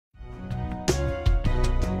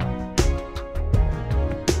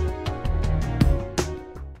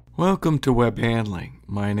Welcome to Web Handling.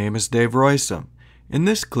 My name is Dave Roisum. In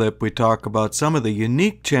this clip, we talk about some of the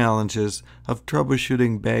unique challenges of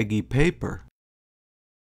troubleshooting baggy paper.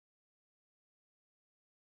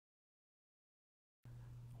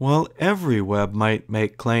 While every web might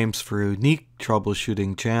make claims for unique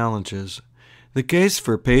troubleshooting challenges, the case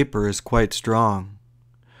for paper is quite strong.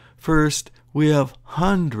 First, we have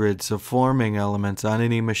hundreds of forming elements on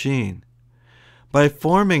any machine. By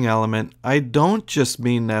forming element, I don't just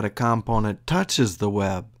mean that a component touches the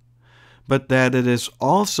web, but that it is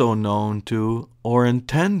also known to or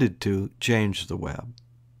intended to change the web.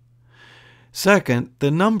 Second,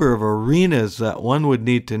 the number of arenas that one would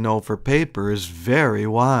need to know for paper is very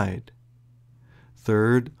wide.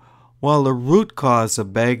 Third, while the root cause of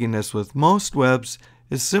bagginess with most webs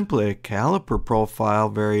is simply a caliper profile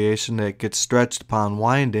variation that gets stretched upon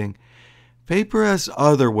winding, paper has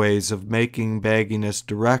other ways of making bagginess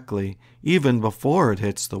directly, even before it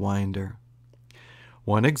hits the winder.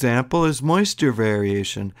 One example is moisture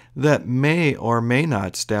variation that may or may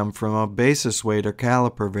not stem from a basis weight or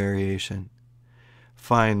caliper variation.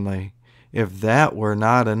 Finally, if that were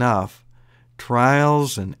not enough,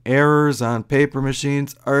 trials and errors on paper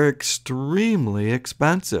machines are extremely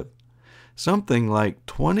expensive, something like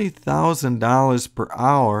 $20,000 per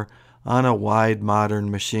hour on a wide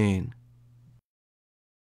modern machine.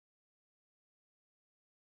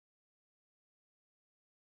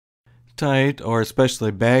 Tight or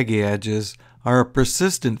especially baggy edges are a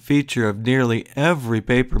persistent feature of nearly every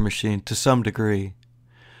paper machine to some degree.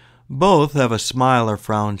 Both have a smile or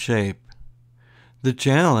frown shape. The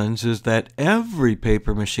challenge is that every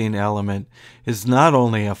paper machine element is not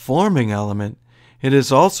only a forming element, it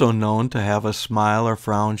is also known to have a smile or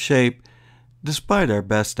frown shape, despite our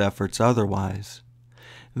best efforts otherwise.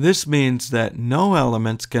 This means that no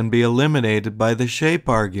elements can be eliminated by the shape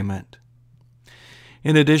argument.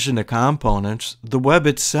 In addition to components, the web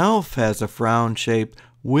itself has a frown shape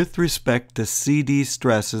with respect to CD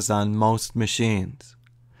stresses on most machines.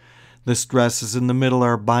 The stresses in the middle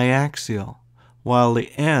are biaxial, while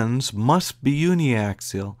the ends must be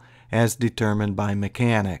uniaxial, as determined by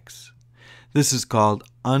mechanics. This is called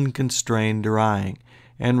unconstrained drying,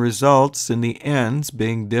 and results in the ends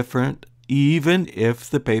being different even if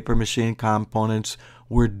the paper machine components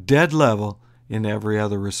were dead level in every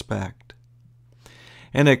other respect.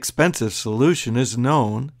 An expensive solution is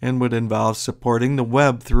known and would involve supporting the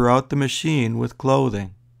web throughout the machine with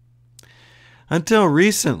clothing. Until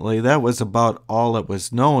recently, that was about all that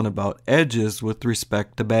was known about edges with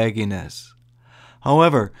respect to bagginess.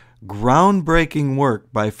 However, groundbreaking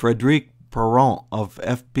work by Frédéric Perron of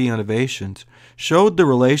FP Innovations showed the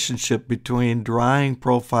relationship between drying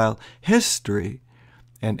profile history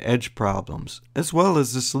and edge problems, as well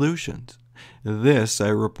as the solutions. This I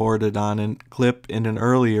reported on a clip in an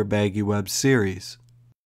earlier Baggy Web series.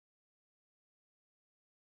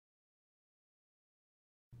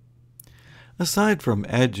 Aside from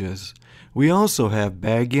edges, we also have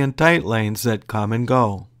baggy and tight lanes that come and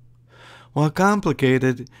go. While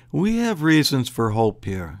complicated, we have reasons for hope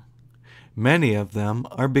here. Many of them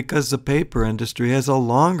are because the paper industry has a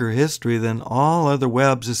longer history than all other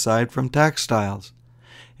webs aside from textiles,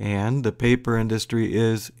 and the paper industry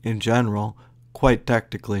is, in general, quite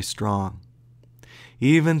technically strong.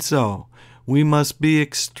 Even so, we must be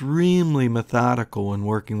extremely methodical when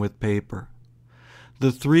working with paper.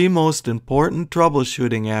 The three most important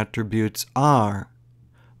troubleshooting attributes are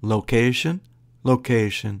location,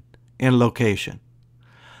 location, and location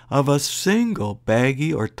of a single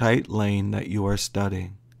baggy or tight lane that you are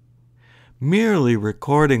studying. Merely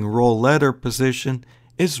recording roll letter position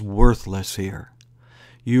is worthless here.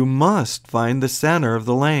 You must find the center of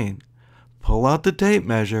the lane, pull out the tape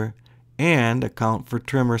measure, and account for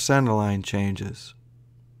trimmer centerline changes.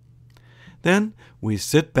 Then we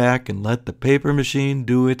sit back and let the paper machine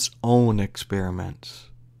do its own experiments.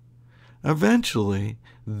 Eventually,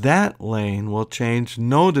 that lane will change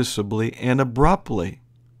noticeably and abruptly,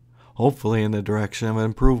 hopefully in the direction of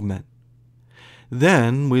improvement.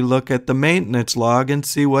 Then we look at the maintenance log and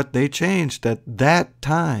see what they changed at that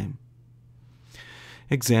time.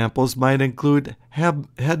 Examples might include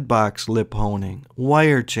headbox lip honing,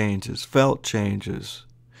 wire changes, felt changes,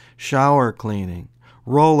 shower cleaning,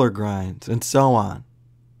 roller grinds, and so on.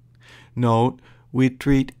 Note, we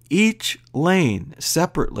treat each lane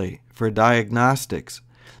separately for diagnostics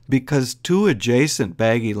because two adjacent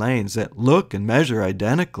baggy lanes that look and measure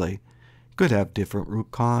identically could have different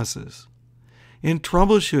root causes. In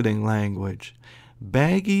troubleshooting language,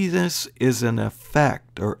 bagginess is an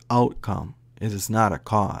effect or outcome. It is not a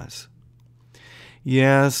cause.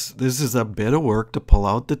 Yes, this is a bit of work to pull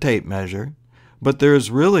out the tape measure, But there is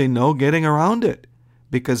really no getting around it,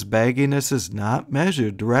 because bagginess is not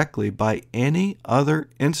measured directly by any other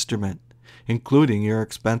instrument, including your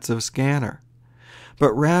expensive scanner,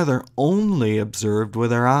 but rather only observed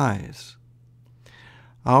with our eyes.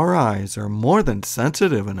 Our eyes are more than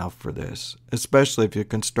sensitive enough for this, especially if you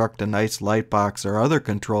construct a nice light box or other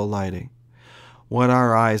control lighting. What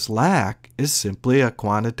our eyes lack is simply a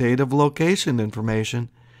quantitative location information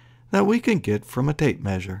that we can get from a tape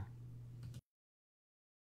measure.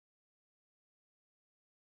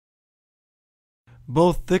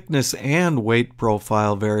 Both thickness and weight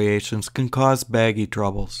profile variations can cause baggy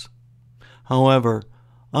troubles. However,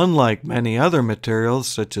 unlike many other materials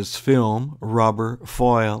such as film, rubber,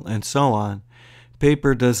 foil, and so on,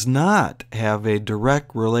 paper does not have a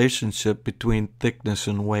direct relationship between thickness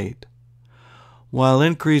and weight. While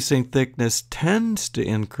increasing thickness tends to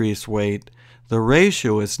increase weight, the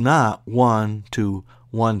ratio is not 1 to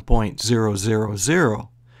 1.000,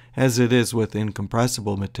 as it is with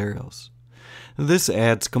incompressible materials. This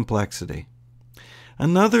adds complexity.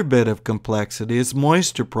 Another bit of complexity is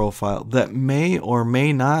moisture profile that may or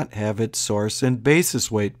may not have its source in basis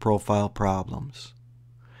weight profile problems.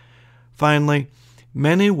 Finally,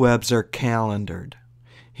 many webs are calendared.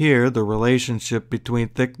 Here, the relationship between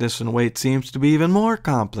thickness and weight seems to be even more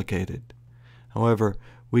complicated. However,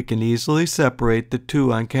 we can easily separate the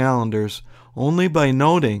two on calendars only by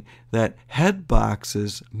noting that head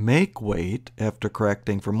boxes make weight after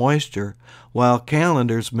correcting for moisture, while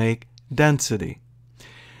calendars make density.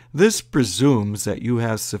 This presumes that you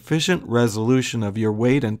have sufficient resolution of your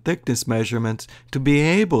weight and thickness measurements to be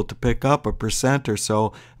able to pick up a percent or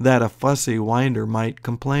so that a fussy winder might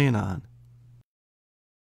complain on.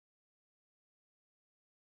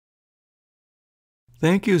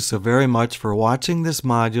 Thank you so very much for watching this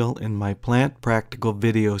module in my Plant Practical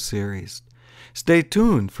video series. Stay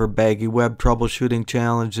tuned for Baggy web troubleshooting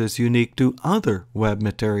challenges unique to other web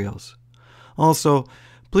materials. Also,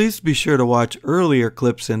 please be sure to watch earlier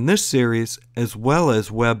clips in this series as well as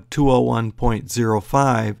Web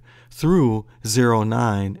 201.05 through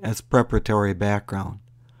 09 as preparatory background.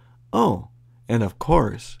 Oh, and of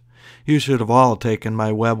course, you should have all taken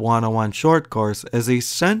my Web 101 short course as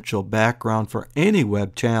essential background for any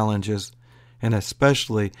web challenges, and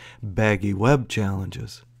especially baggy web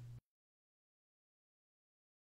challenges.